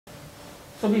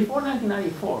So before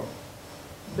 1994,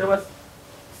 there was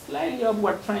slightly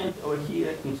upward trend over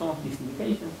here in some of these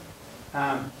indications.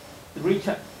 Reached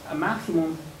a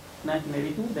maximum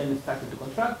 1982, then it started to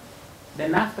contract.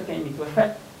 Then NAFTA came into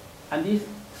effect, and this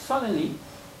suddenly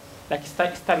like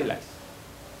stabilized.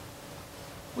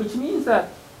 Which means that,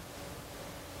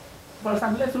 for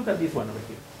example, let's look at this one over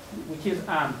here, which is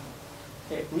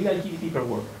real GDP per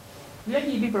worker. Real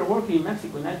GDP per worker in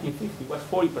Mexico in 1950 was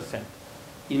 40%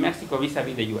 in Mexico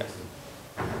vis-a-vis the US.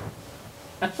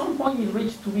 At some point it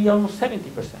reached to be almost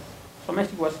 70%. So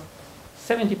Mexico was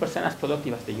 70% as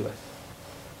productive as the US.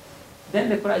 Then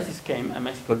the crisis came and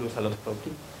Mexico lost a lot of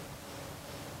productivity.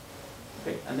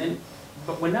 Okay, and then,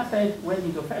 but when NAFTA went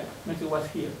into effect, Mexico was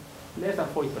here, less than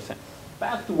 40%,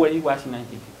 back to where it was in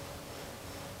 1950.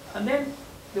 And then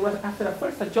there was, after a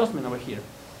first adjustment over here,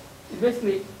 it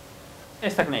basically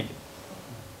stagnated.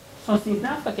 So since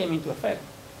NAFTA came into effect,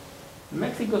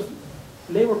 Mexico's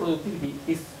labor productivity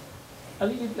is a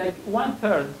little bit like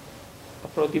 1/3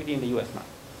 of productivity in the US now.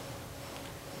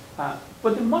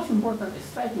 But the most important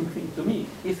striking thing to me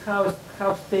is how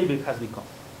stable it has become.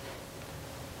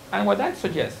 And what that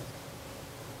suggests,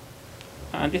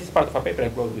 and this is part of a paper I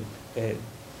wrote with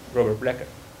Robert Blecker,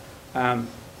 the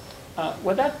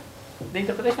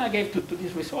interpretation I gave to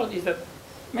this result is that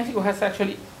Mexico has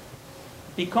actually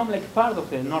become like part of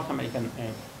the North American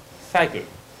cycle,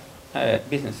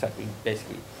 business cycle,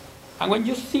 basically. And when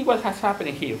you see what has happened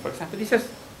here, for example, this is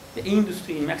the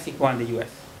industry in Mexico and the US.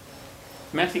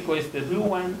 Mexico is the blue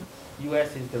one,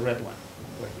 US is the red one.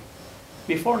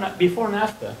 Before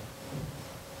NAFTA,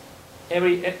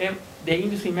 the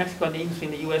industry in Mexico and the industry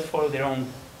in the US follow their own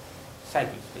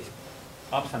cycles, basically,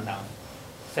 ups and downs,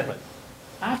 separate.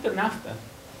 After NAFTA,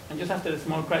 and just after the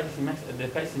small crisis in Mexico, the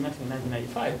crisis in Mexico in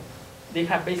 1995, they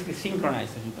have basically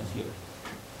synchronized, as you can see over here.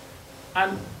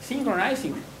 And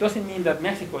synchronizing doesn't mean that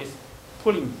Mexico is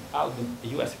pulling out the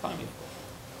US economy, of course.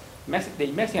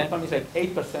 The Mexican economy is like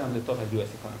 8% of the total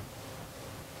US economy.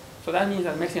 So that means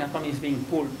that Mexican economy is being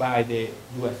pulled by the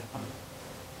US economy.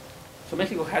 So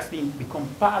Mexico has become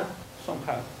part,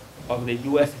 somehow, of the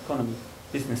US economy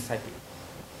business cycle.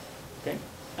 Okay?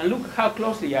 And look how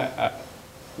closely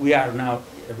we are now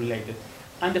related.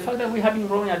 And the fact that we have been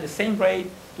growing at the same rate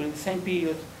during the same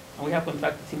period, and we have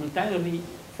contracted simultaneously,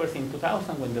 first in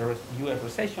 2000 when there was US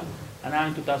recession, and now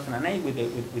in 2008 with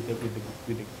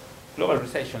the global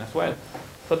recession as well.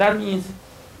 So that means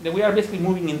that we are basically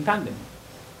moving in tandem.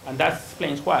 And that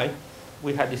explains why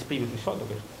we had this previous result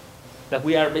over here. That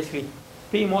we are basically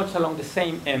pretty much along the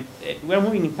same, we are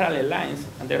moving in parallel lines,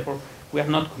 and therefore we are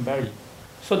not converging.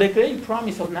 So the great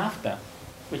promise of NAFTA,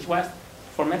 which was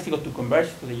for Mexico to converge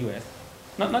to the US,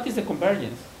 not just the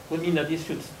convergence, would mean that this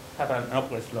should have an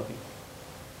upward sloping.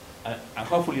 And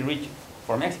hopefully reach,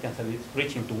 for Mexicans at least,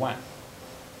 reaching to 1.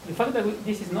 The fact that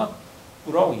this is not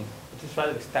growing, it is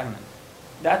rather stagnant.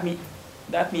 That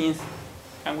means,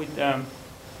 and with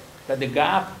that the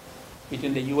gap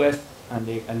between the US and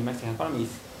the Mexican economy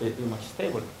is pretty much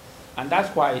stable. And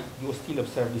that's why you still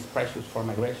observe these pressures for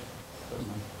migration.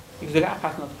 Because the gap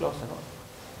has not closed at all.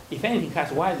 If anything, it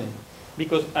has widened.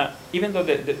 Because even though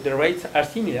the rates are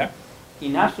similar,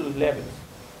 in absolute levels,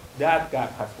 that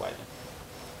gap has widened.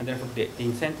 And therefore, the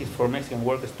incentives for Mexican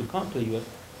workers to come to the US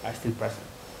are still present.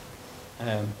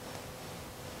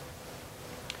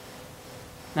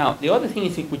 Now, the other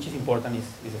thing which is important is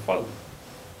the following.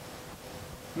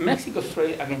 Mexico's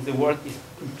trade against the world is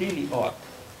completely odd.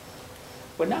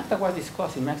 When NAFTA was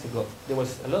discussed in Mexico, there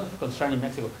was a lot of concern in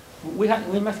Mexico. We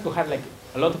in Mexico had like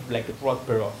a lot of like Rod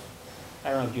Perot. I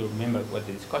don't know if you remember what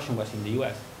the discussion was in the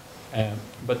US,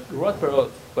 but Rod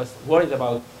Perot was worried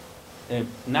about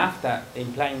NAFTA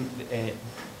implying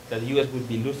that the US would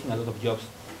be losing a lot of jobs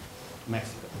to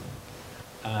Mexico.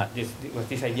 This was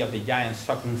this idea of the giant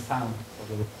sucking sound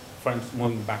of the firms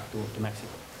moving back to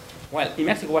Mexico. Well, in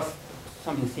Mexico was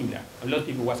something similar. A lot of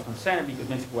people was concerned because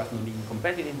Mexico was not being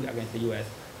competitive against the US,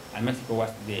 and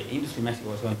the industry in Mexico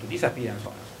was going to disappear and so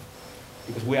on.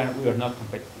 Because we are not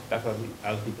competitive. That's what a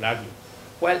lot of people argue.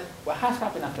 Well, what has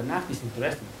happened after NAFTA is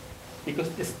interesting, because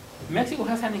Mexico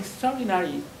has an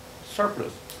extraordinary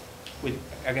surplus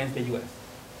against the US.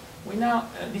 We now,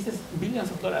 this is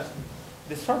billions of dollars,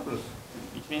 the surplus,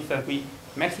 which means that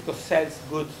Mexico sells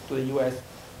goods to the US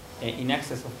in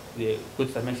excess of the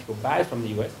goods that Mexico buys from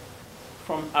the US,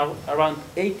 from around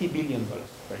 $80 billion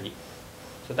per year.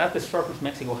 So that's the surplus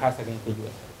Mexico has against the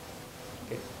US.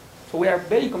 Okay. So we are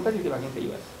very competitive against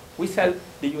the US. We sell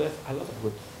the US a lot of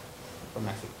goods from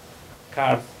Mexico.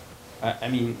 Cars,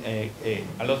 a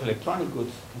lot of electronic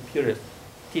goods, computers,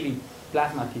 TV,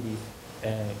 plasma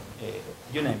TVs,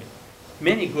 you name it.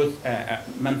 many goods,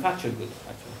 manufactured goods,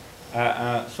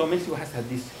 actually. So Mexico has had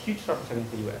this huge surplus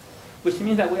against the US, which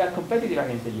means that we are competitive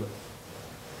against the US.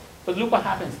 But look what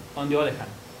happens on the other hand.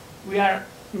 We have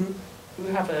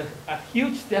a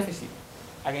huge deficit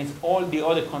against all the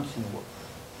other countries in the world.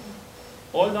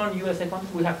 All non-USA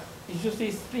countries, we have,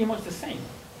 it's pretty much the same.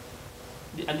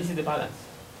 And this is the balance,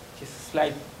 which is a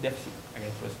slight deficit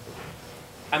against the rest of the world.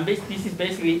 And this is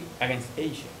basically against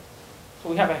Asia. So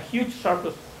we have a huge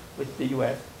surplus with the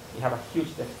US, we have a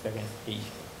huge deficit against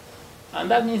Asia. And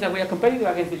that means that we are competitive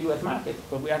against the US market,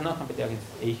 but we are not competitive against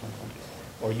Asian countries,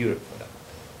 or Europe for that matter.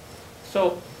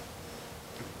 So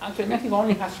actually Mexico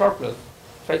only has surplus,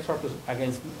 trade surplus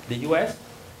against the US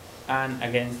and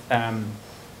against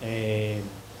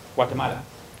Guatemala.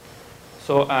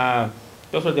 So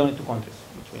those are the only two countries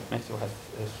which Mexico has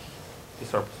the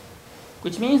surplus.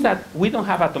 Which means that we don't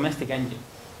have a domestic engine.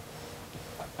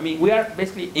 I mean, we are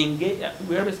basically engaged,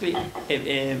 we are basically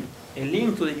a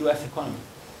link to the US economy.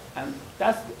 And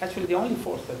that's actually the only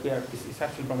force that is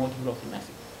actually promoting growth in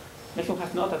Mexico. Mexico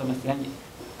has not a domestic engine,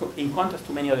 in contrast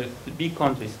to many other big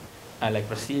countries, like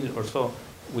Brazil or so,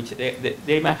 which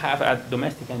they might have a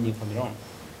domestic engine from their own.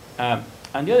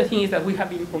 And the other thing is that we have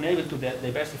been unable to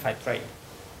diversify trade,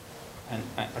 and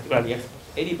particularly exports.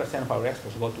 80% of our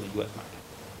exports go to the US market.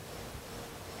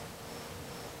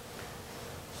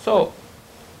 So,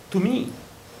 to me,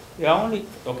 the only,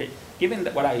 given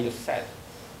what I just said,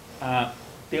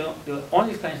 the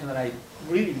only explanation that I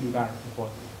really regard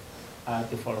important are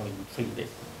the following three,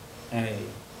 basically,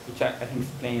 which I think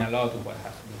explain a lot of what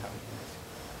has been happening in this.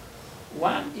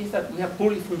 One is that we have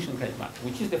poorly functioning credit market,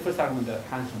 which is the first argument that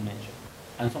Hanson mentioned,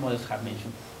 and some others have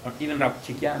mentioned, or even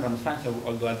Chiquian and Ramos Francia,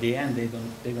 although at the end they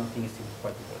don't think it's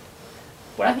quite important.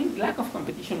 But I think lack of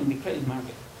competition in the credit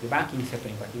market, the banking sector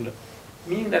in particular,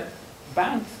 meaning that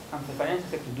banks and the financial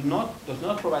sector does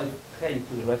not provide credit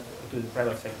to the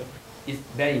private sector, is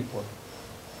very important.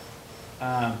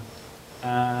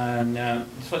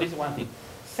 So this is one thing.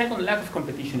 Second, lack of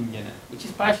competition in general, which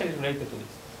is partially related to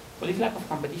this. But this lack of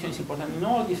competition is important in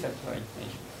all these sectors I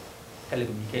mentioned: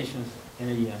 telecommunications,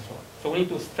 energy, and so on. So we need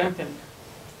to strengthen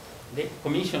the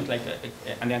commissions, like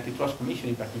and the antitrust commission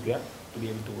in particular, to be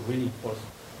able to really enforce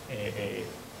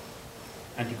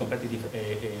anti-competitive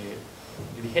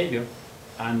behavior,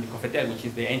 and the COFETEL, which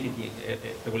is the entity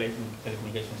regulating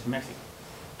telecommunications in Mexico.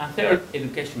 And third,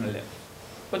 educational levels.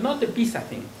 But not the PISA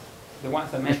thing, the ones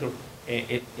that measure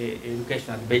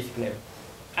education at the basic level.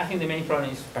 I think the main problem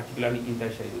is particularly in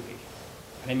tertiary education.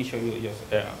 Let me show you just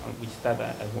which start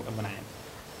when I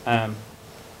am.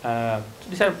 So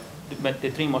these are the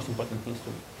three most important things to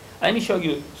me. Let me show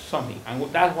you something, and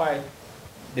that's why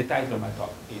the title of my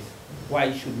talk is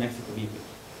 "Why Should Mexico Be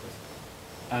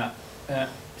Built?"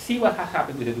 See what has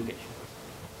happened with education.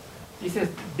 This is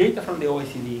data from the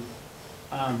OECD.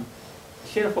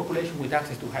 Share of population with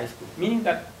access to high school, meaning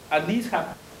that at least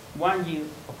have 1 year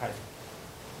of high school.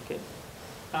 Okay,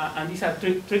 and these are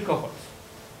three cohorts: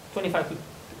 25 to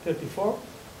 34,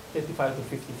 35 to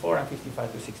 54, and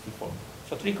 55 to 64.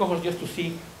 So three cohorts just to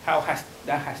see how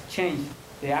that has changed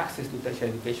the access to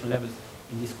tertiary education levels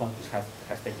in these countries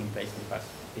has taken place in the past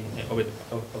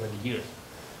over the years.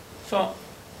 So,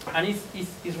 and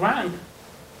it's ranked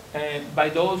by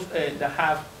those that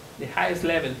have the highest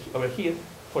level over here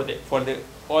for the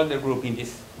older group in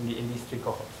these three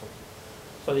cohorts.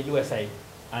 So the USA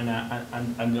and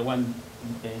the one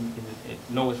in the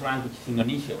lowest rank, which is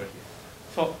Indonesia over here.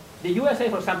 So the USA,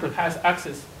 for example, has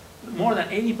access. More than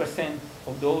 80%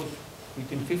 of those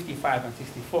between 55 and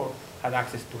 64 had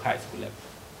access to high school level.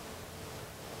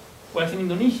 Whereas in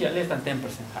Indonesia, less than 10%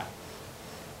 had.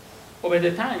 Over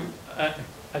the time,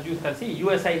 as you can see,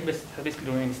 USA has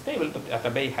basically remained stable, but at a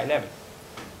very high level.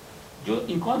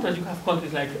 In contrast, you have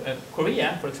countries like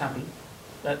Korea, for example,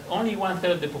 that only 1/3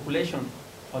 of the population,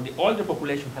 or the older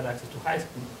population, had access to high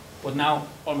school, but now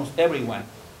almost everyone,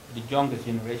 the youngest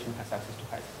generation, has access to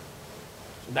high school.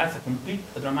 So that's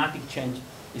a dramatic change.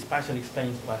 This partially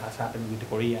explains what has happened with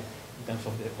Korea in terms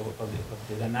of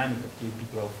the dynamic of GDP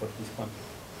growth for this country.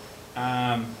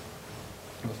 I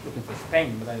was looking for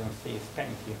Spain, but I don't see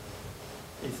Spain here.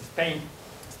 It's Spain.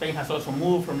 Spain has also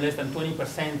moved from less than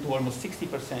 20% to almost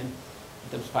 60% in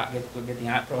terms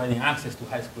of providing access to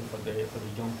high school for the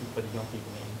young people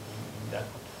in that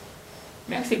country.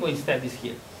 Mexico instead is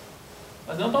here,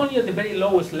 but not only at the very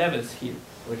lowest levels here,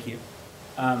 over here.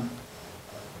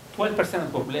 12%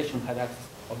 of the population had access,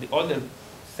 of the older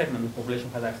segment of the population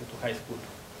had access to high school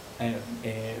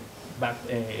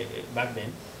back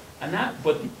then. And now,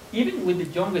 but even with the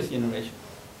youngest generation,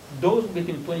 those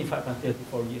between 25 and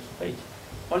 34 years of age,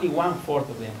 only 1/4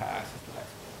 of them have access to high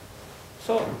school.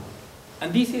 So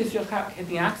And this is just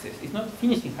getting access. It's not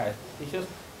finishing high school. It's just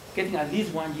getting at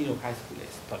least 1 year of high school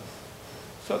studies.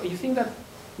 So you think that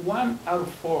 1 out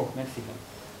of 4 Mexicans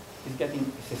is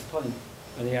studying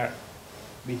when they are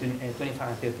between 25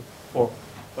 and 34,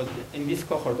 but in this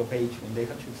cohort of age when they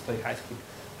should study high school.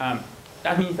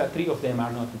 That means that 3 of them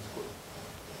are not in school.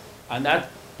 And that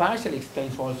partially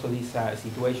explains also this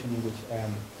situation in which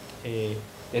they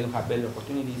don't have better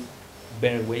opportunities,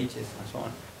 better wages, and so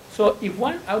on. So if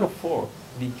 1 out of 4,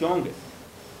 the youngest,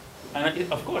 and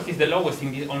it, of course it's the lowest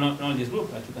in all this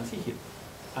group, as you can see here.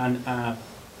 And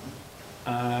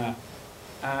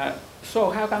so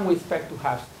how can we expect to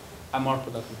have a more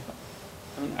productive economy?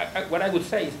 I mean, what I would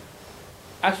say is,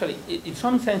 actually, in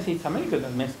some sense, it's a miracle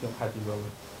that Mexico has been growing.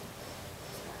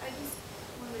 I just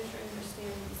want to make sure I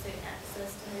understand when you say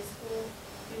access to high school,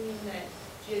 you mean that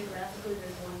geographically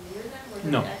there's 1 year then? Or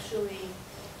No. Actually,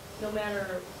 no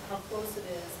matter how close it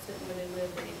is to where they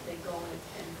live, they go and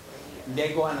attend for a year?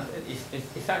 They go and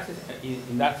it's access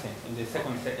in that sense, in the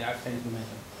second sense you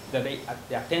mentioned, that they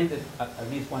attended at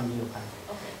least 1 year of high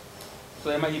school. Okay. So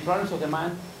there might be problems of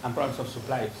demand and problems of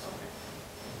supply.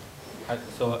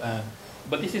 Okay.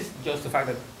 But this is just the fact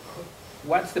that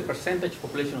what's the percentage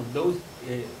population of those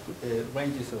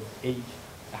ranges of age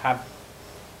that have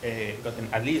gotten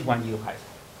at least 1 year of high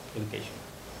school education?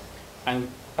 And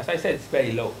as I said, it's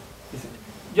very low.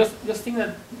 Just think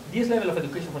that this level of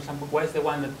education, for example, was the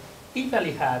one that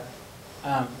Italy had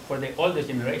for the older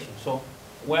generation. So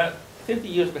we're 30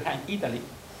 years behind Italy,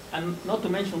 and not to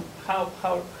mention how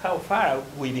far are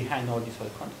we behind all these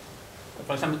other countries.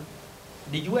 For example,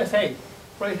 the USA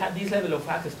probably had this level of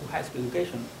access to high school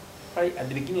education probably at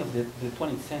the beginning of the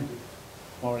 20th century,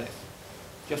 more or less,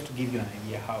 just to give you an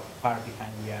idea how far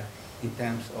behind we are in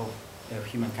terms of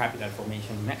human capital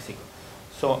formation in Mexico.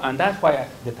 So, and that's why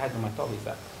the title of my talk is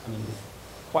that, I mean,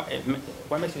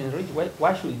 why Mexico is rich,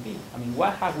 why should it be? I mean,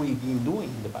 what have we been doing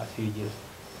in the past few years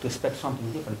to expect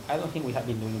something different? I don't think we have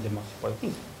been doing the most important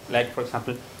things, like, for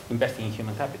example, investing in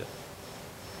human capital.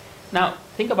 Now,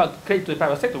 think about credit to the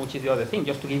private sector, which is the other thing,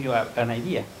 just to give you an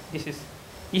idea. These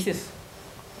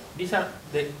are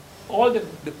all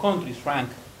the countries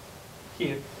ranked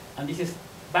here, and this is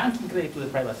banking credit to the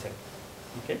private sector.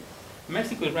 Okay,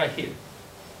 Mexico is right here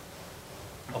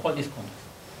of all these countries.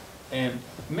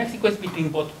 Mexico is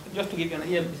between just to give you an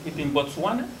idea, it's between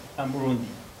Botswana and Burundi,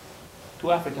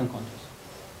 2 African countries.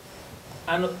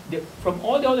 And from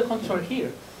all the other countries over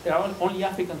here, there are only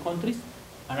African countries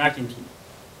and Argentina.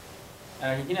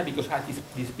 Argentina, because it had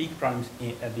these big problems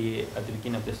at the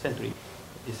beginning of the century,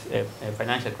 this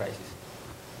financial crisis.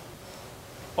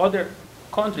 Other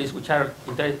countries which are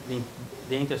the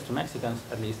interest to Mexicans,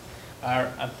 at least,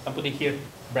 are, I'm putting here,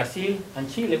 Brazil and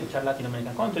Chile, which are Latin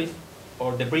American countries,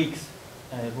 or the BRICS,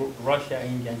 Russia,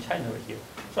 India, and China over here.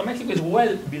 So Mexico is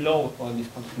well below all these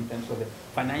countries in terms of the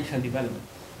financial development.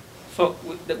 So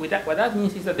with that, what that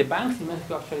means is that the banks in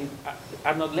Mexico actually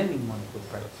are not lending money to the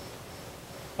private sector,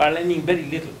 are lending very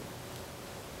little.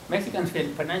 Mexican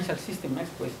financial system in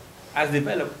Mexico is as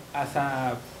developed as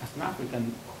an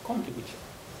African country, which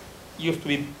used to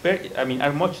be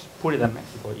are much poorer than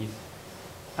Mexico is.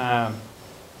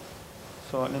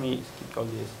 So let me skip all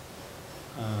this.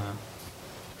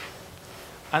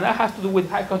 And that has to do with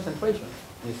high concentration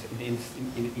in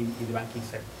the banking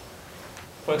sector.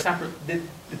 For example, the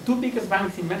 2 biggest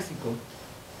banks in Mexico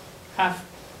have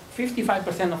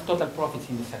 55% of total profits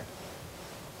in the sector.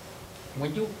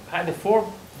 When you had the 4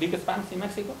 biggest banks in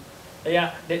Mexico, they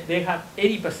have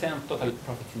 80% of total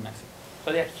profits in Mexico.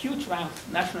 So they are huge banks,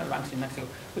 national banks in Mexico,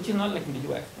 which is not like in the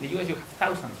US. In the US you have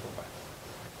thousands of banks.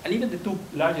 And even the 2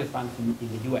 largest banks in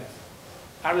the US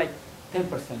are like 10% of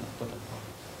total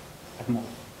profits at most.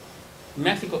 In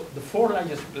Mexico, the 4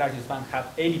 largest banks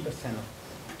have 80% of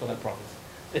total profits.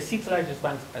 The 6 largest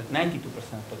banks have 92%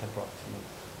 of total profits,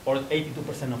 or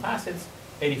 82% of assets,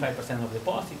 85% of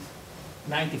deposits,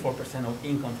 94% of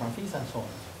income from fees, and so on.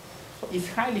 So it's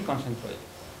highly concentrated.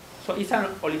 So it's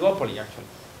an oligopoly, actually.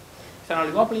 It's an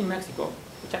oligopoly in Mexico,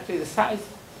 which actually decides,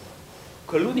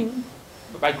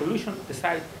 by collusion,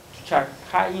 decide to charge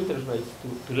high interest rates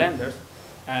to lenders,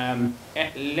 and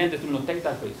lenders do not take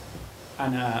that risk.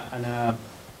 And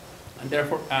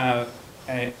therefore,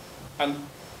 and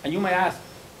you might ask,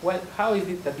 well, how is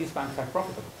it that these banks are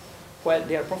profitable? Well,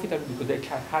 they are profitable because they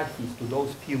charge high fees to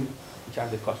those few which are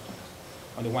the customers,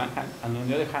 on the one hand, and on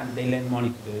the other hand, they lend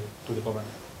money to the government.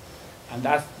 And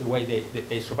that's the way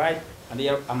they survive, and they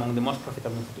are among the most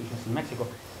profitable institutions in Mexico,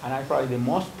 and are probably the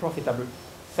most profitable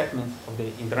segments of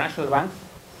the international banks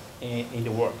in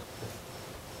the world,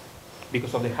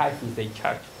 because of the high fees they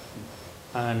charge.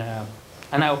 And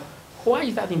now, why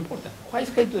is that important? Why is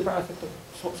credit to the private sector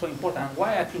so important? And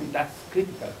why I think that's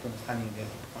critical to understanding the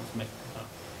economics of Mexico?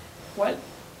 Well,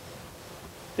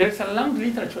 there's a large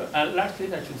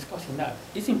literature discussing that.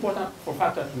 It's important for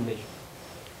factor accumulation.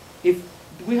 If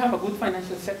we have a good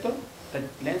financial sector that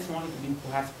lends money to people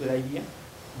who has a good idea,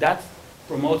 that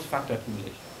promotes factor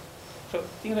accumulation. So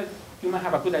think that you might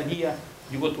have a good idea,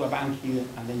 you go to a bank here,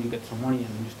 and then you get some money, and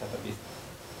then you start a business.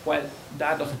 Well,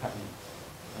 that doesn't happen.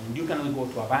 And you cannot go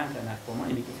to a bank and ask for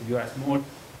money, because if you're a small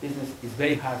business, it's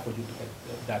very hard for you to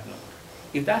get that loan.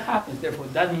 If that happens, therefore,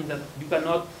 that means that you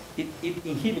cannot, it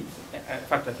inhibits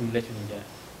factor accumulation in general,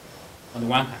 on the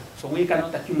one hand. So we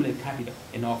cannot accumulate capital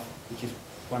enough, which is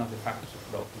one of the factors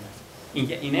of growth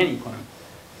in any economy.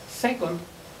 Second,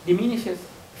 diminishes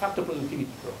factor productivity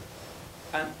growth.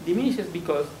 And diminishes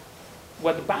because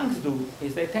what the banks do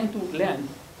is they tend to lend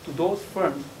to those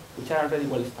firms which are already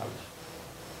well established,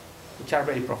 which are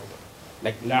very profitable,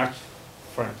 like large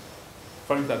firms,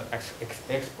 firms that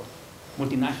export,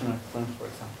 multinational firms, for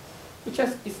example, which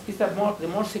is the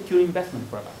more secure investment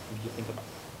for a bank, if you think about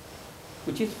it,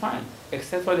 which is fine,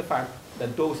 except for the fact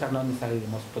that those are not necessarily the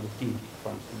most productivity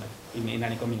firms in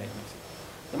an economy like Mexico.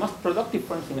 The most productive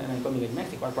firms in an economy like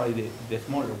Mexico are probably the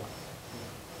smaller ones,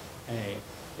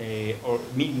 or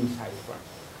medium-sized firms.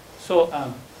 So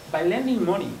by lending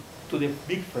money to the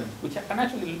big firms, which can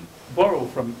actually borrow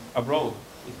from abroad,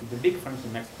 the big firms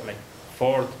in Mexico, like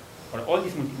Ford, or all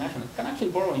these multinationals, can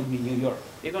actually borrow in New York.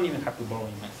 They don't even have to borrow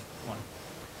in Mexico,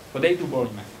 but they do borrow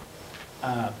in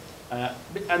Mexico.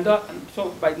 So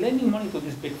by lending money to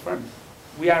these big firms,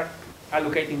 we are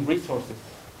allocating resources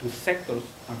to sectors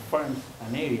and firms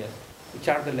and areas which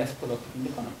are the less productive in the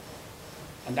economy.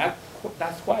 And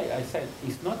that's why I said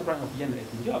it's not a problem of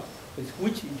generating jobs, it's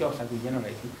which jobs are we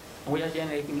generating. And we are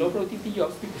generating low productivity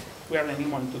jobs because we are lending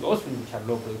money to those firms which are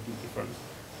low productivity firms.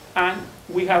 And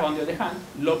we have, on the other hand,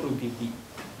 low productivity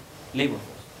labor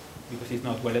force because it's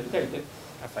not well educated,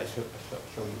 as I showed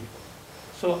you before.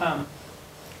 So,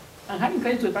 and having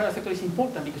credit to the private sector is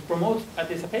important because promotes,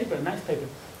 there's a paper, a nice paper,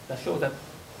 that shows that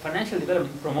financial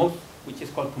development promotes, which is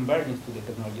called convergence to the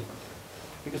technology frontier.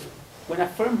 Because when a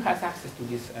firm has access to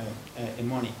this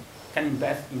money, can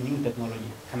invest in new technology,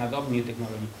 can adopt new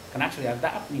technology, can actually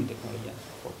adapt new technology and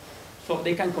so forth. So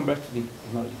they can converge to the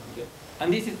technology frontier.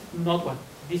 And this is not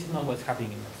what's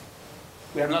happening in Mexico.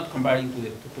 We are not converging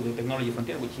to the technology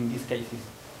frontier, which in this case is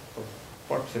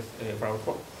for our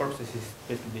purposes is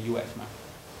basically the US market.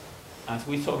 As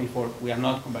we saw before, we are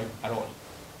not converging at all.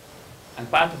 And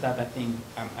part of that, I think,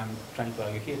 I'm trying to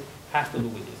argue here, has to do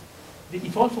with this.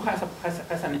 It also has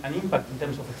an impact in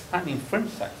terms of expanding firm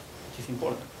size, which is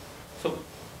important. So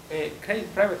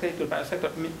private credit to the private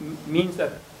sector means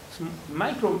that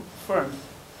micro firms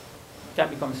can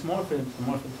become small firms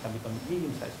can become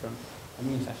medium-sized firms, and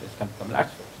medium-sized firms can become large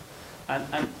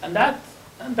firms.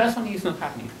 And that's something is not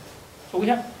happening. So we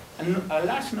have a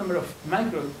large number of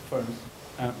micro firms,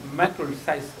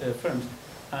 micro-sized firms,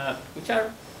 which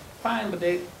are fine, but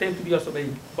they tend to be also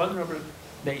very vulnerable.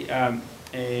 They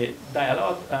die a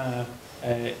lot.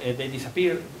 They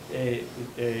disappear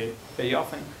very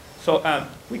often. So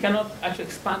we cannot actually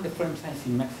expand the firm size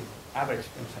in Mexico, average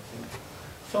firm size in Mexico.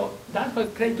 So that's why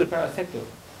credit to the private sector,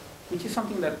 which is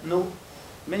something that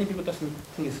many people doesn't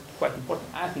think is quite important.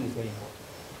 I think it's very important.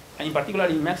 And in particular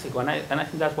in Mexico, and I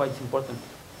think that's why it's important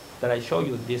that I show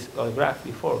you this graph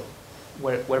before,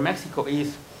 where Mexico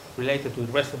is related to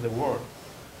the rest of the world.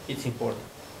 It's important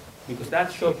because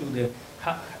that shows you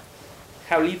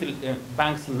how little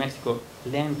banks in Mexico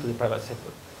lend to the private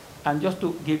sector. And just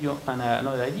to give you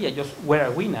another idea, just where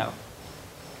are we now?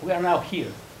 We are now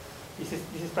here. This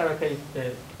is private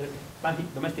credit,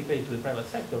 domestic credit to the private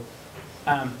sector.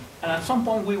 And at some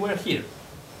point we were here.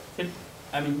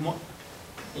 I mean,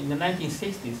 in the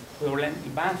 1960s,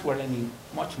 banks were lending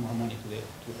much more money to the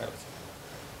private sector.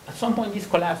 At some point this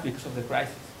collapsed because of the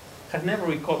crisis. Has never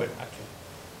recovered, actually.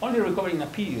 Only recovered in a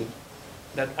period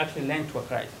that actually led to a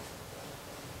crisis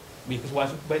because it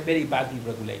was very badly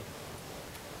regulated.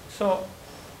 So,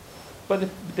 but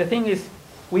the thing is,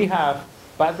 we have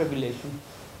bad regulation,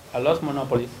 a lot of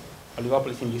monopolies,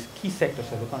 oligopolies in these key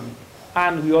sectors of the economy,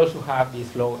 and we also have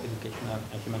this low educational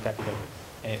and human capital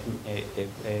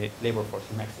labor force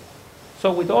in Mexico.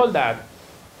 So with all that,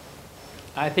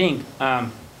 I think,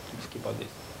 skip all this,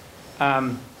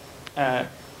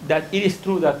 that it is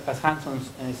true that, as Hanson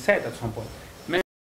said at some point,